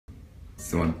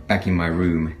So I'm back in my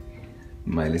room,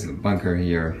 my little bunker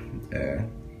here.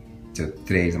 So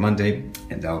today is a Monday,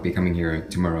 and I'll be coming here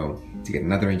tomorrow to get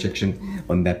another injection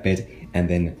on that bed, and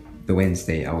then the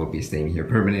Wednesday I will be staying here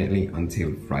permanently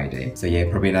until Friday. So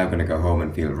yeah, probably now gonna go home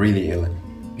and feel really ill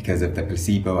because of the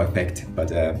placebo effect,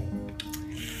 but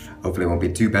hopefully it won't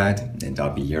be too bad, and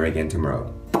I'll be here again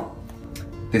tomorrow.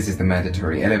 This is the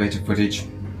mandatory elevator footage,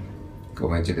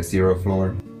 going to the 0th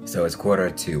floor. So it's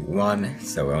 1:45,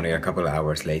 so only a couple of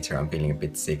hours later I'm feeling a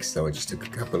bit sick, so I just took a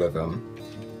couple of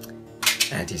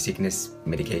anti-sickness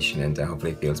medication, and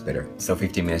hopefully it feels better. So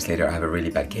 15 minutes later I have a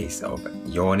really bad case of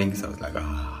yawning, so I was like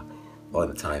all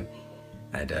the time,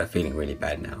 and feeling really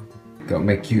bad now. Got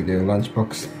my cute little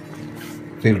lunchbox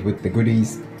filled with the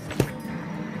goodies.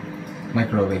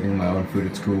 Microwaving my own food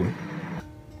at school.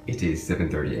 It is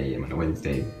 7:30 AM on a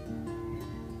Wednesday,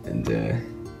 and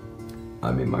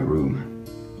I'm in my room.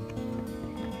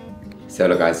 So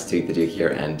hello guys, TuketheDuke here,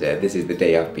 and this is the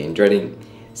day I've been dreading.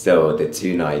 So the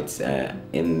 2 nights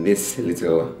in this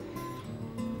little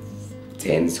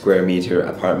 10 square meter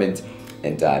apartment,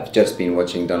 and I've just been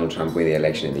watching Donald Trump win the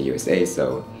election in the USA,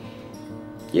 so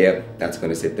yeah, that's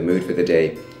gonna set the mood for the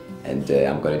day, and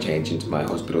I'm gonna change into my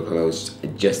hospital clothes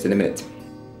just in a minute.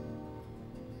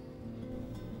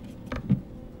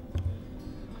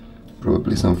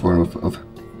 Probably some form of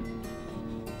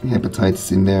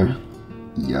hepatitis in there.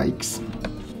 Yikes.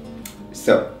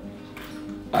 So,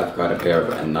 I've got a pair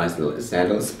of nice little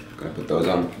sandals. Gonna put those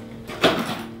on.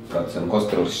 Got some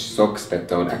hospital socks that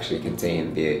don't actually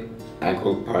contain the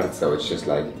ankle part, so it's just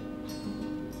like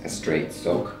a straight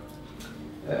sock.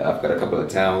 I've got a couple of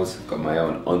towels. Got my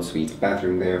own ensuite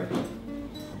bathroom there.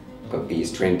 Got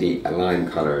these trendy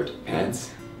lime-colored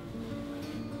pants.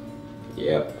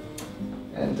 Yep.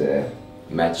 And a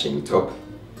matching top.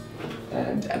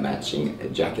 And a matching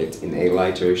jacket in a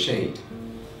lighter shade.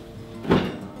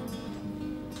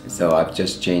 So I've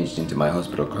just changed into my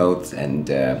hospital clothes, and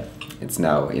it's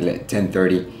now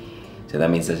 10:30, so that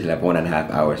means I still have 1.5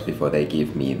 hours before they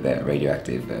give me the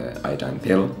radioactive iodine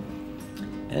pill.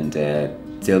 And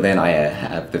till then I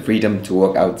have the freedom to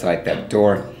walk outside that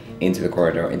door into the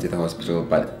corridor, into the hospital,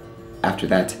 but after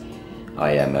that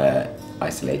I am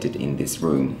isolated in this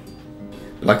room.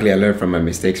 Luckily I learned from my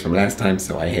mistakes from last time,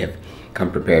 so I have come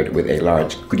prepared with a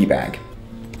large goodie bag.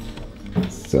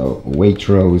 So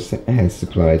Waitrose has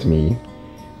supplied me,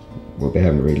 well they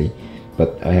haven't really,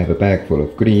 but I have a bag full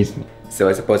of goodies. So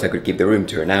I suppose I could give the room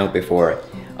to her now before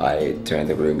I turn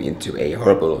the room into a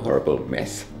horrible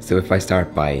mess. So if I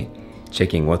start by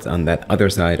checking what's on that other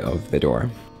side of the door.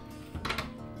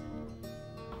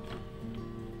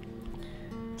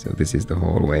 So this is the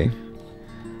hallway.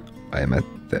 I am at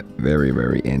the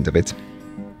very end of it.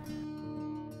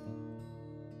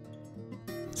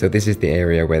 So this is the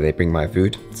area where they bring my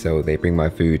food. So they bring my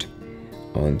food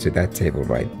onto that table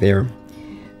right there,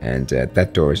 and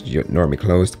that door is normally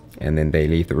closed, and then they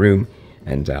leave the room,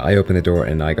 and I open the door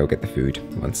and I go get the food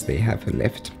once they have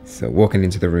left. So walking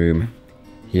into the room,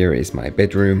 here is my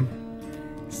bedroom.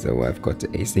 So I've got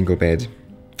a single bed,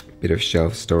 bit of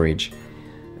shelf storage,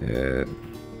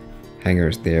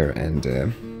 hangers there, and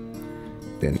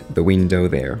then the window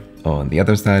there. On the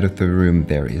other side of the room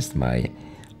there is my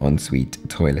ensuite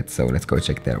toilet, so let's go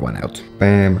check that one out.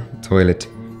 Bam! Toilet,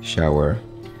 shower,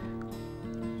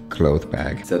 cloth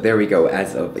bag. So there we go.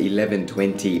 As of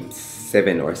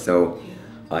 11:27 or so,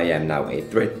 I am now a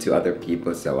threat to other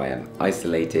people, so I am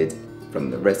isolated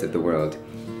from the rest of the world,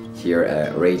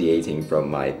 here radiating from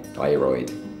my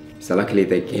thyroid. So luckily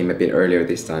they came a bit earlier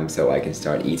this time, so I can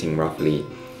start eating roughly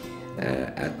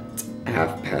at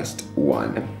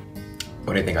 1:30.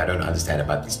 Only thing I don't understand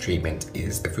about this treatment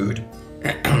is the food.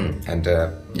 And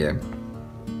yeah,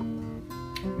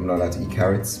 I'm not allowed to eat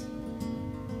carrots.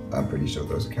 I'm pretty sure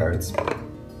those are carrots.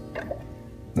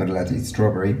 Not allowed to eat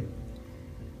strawberry.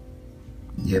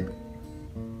 Yep,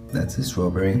 that's a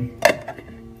strawberry.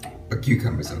 But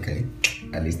cucumber's okay.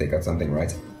 At least they got something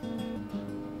right.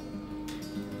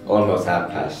 Almost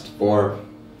 4:30.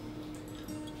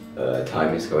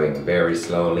 Time is going very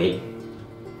slowly.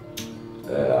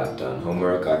 I've done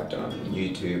homework, I've done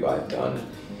YouTube, I've done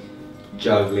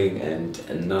juggling, and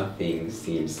nothing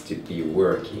seems to be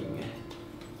working.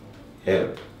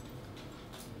 Help.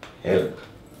 Help.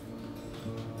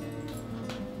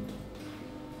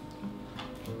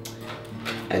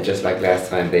 And just like last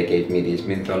time, they gave me these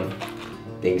Mynthon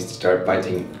things to start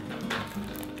biting.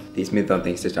 These Mynthon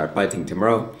things to start biting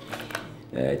tomorrow,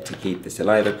 to keep the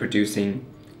saliva producing.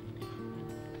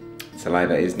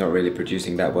 Saliva is not really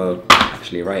producing that well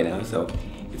actually right now, so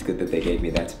it's good that they gave me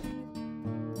that.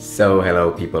 So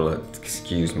hello people,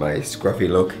 excuse my scruffy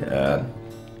look.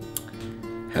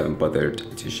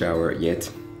 bothered to shower yet.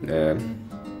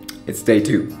 It's day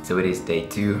 2. So it is day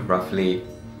 2, roughly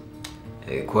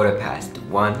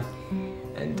 1:15,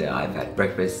 and I've had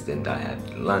breakfast and I had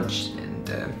lunch, and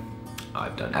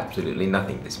I've done absolutely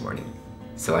nothing this morning.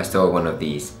 So I stole one of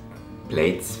these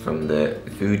plates from the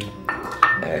food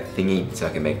thingy so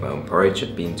I can make my own porridge.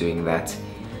 I've been doing that.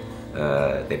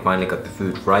 They finally got the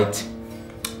food right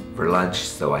for lunch,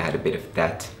 so I had a bit of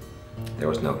that. There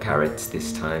was no carrots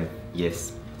this time,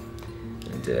 yes.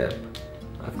 And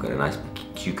I've got a nice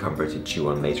cucumber to chew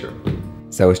on later.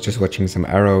 So I was just watching some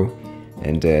Arrow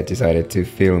and decided to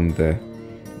film the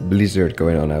blizzard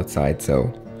going on outside,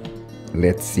 so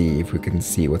let's see if we can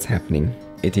see what's happening.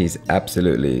 It is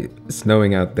absolutely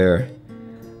snowing out there.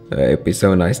 It'd be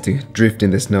so nice to drift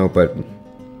in the snow, but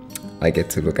I get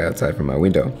to look outside from my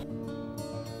window.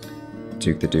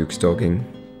 TuketheDuke stalking.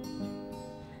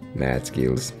 Mad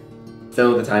skills.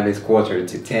 So the time is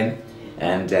 9:45,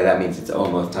 and that means it's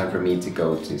almost time for me to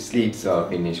go to sleep, so I'll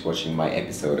finish watching my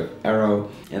episode of Arrow,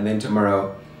 and then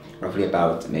tomorrow, roughly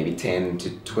about maybe 10 to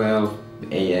 12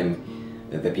 a.m,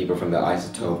 the people from the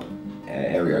isotope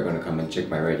area are going to come and check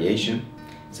my radiation.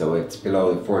 So if it's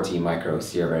below the 14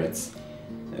 microsieverts,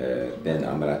 then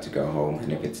I'm allowed to go home,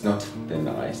 and if it's not, then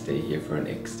I stay here for an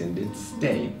extended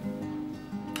stay.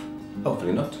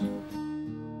 Hopefully not.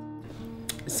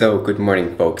 So good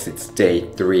morning folks, it's day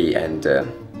 3 and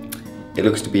it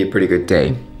looks to be a pretty good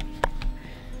day.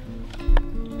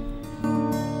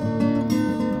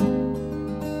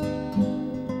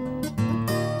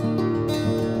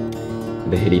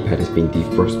 The helipad is being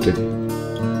defrosted.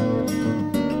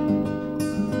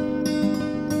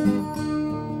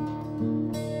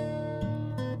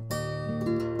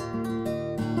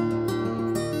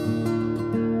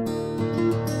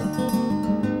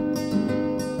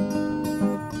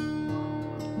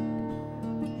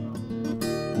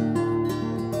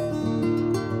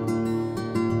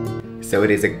 So it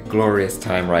is a glorious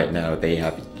time right now. They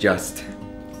have just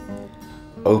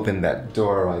opened that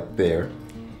door right there.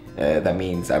 That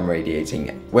means I'm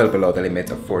radiating well below the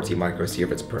limit of 40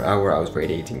 microsieverts per hour. I was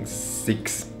radiating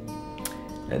 6.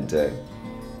 And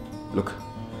look,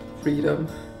 freedom.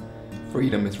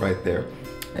 Freedom is right there.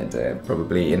 And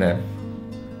probably in an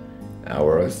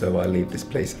hour or so I'll leave this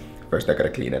place. First I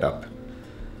gotta clean it up.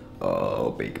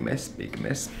 Oh, big mess, big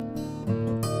mess.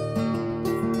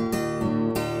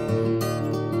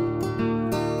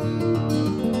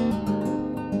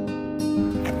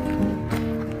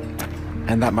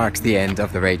 And that marks the end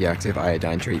of the radioactive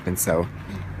iodine treatment. So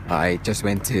I just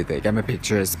went to the gamma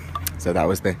pictures. So that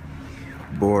was the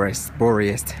boriest,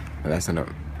 well, that's not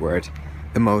a word,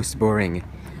 the most boring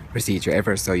procedure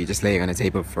ever. So you just lay on a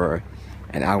table for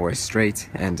an hour straight,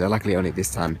 and luckily only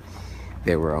this time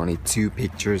there were only 2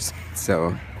 pictures,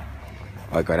 so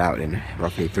I got out in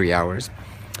roughly 3 hours.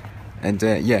 And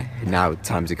yeah, now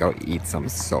time to go eat some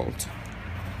salt.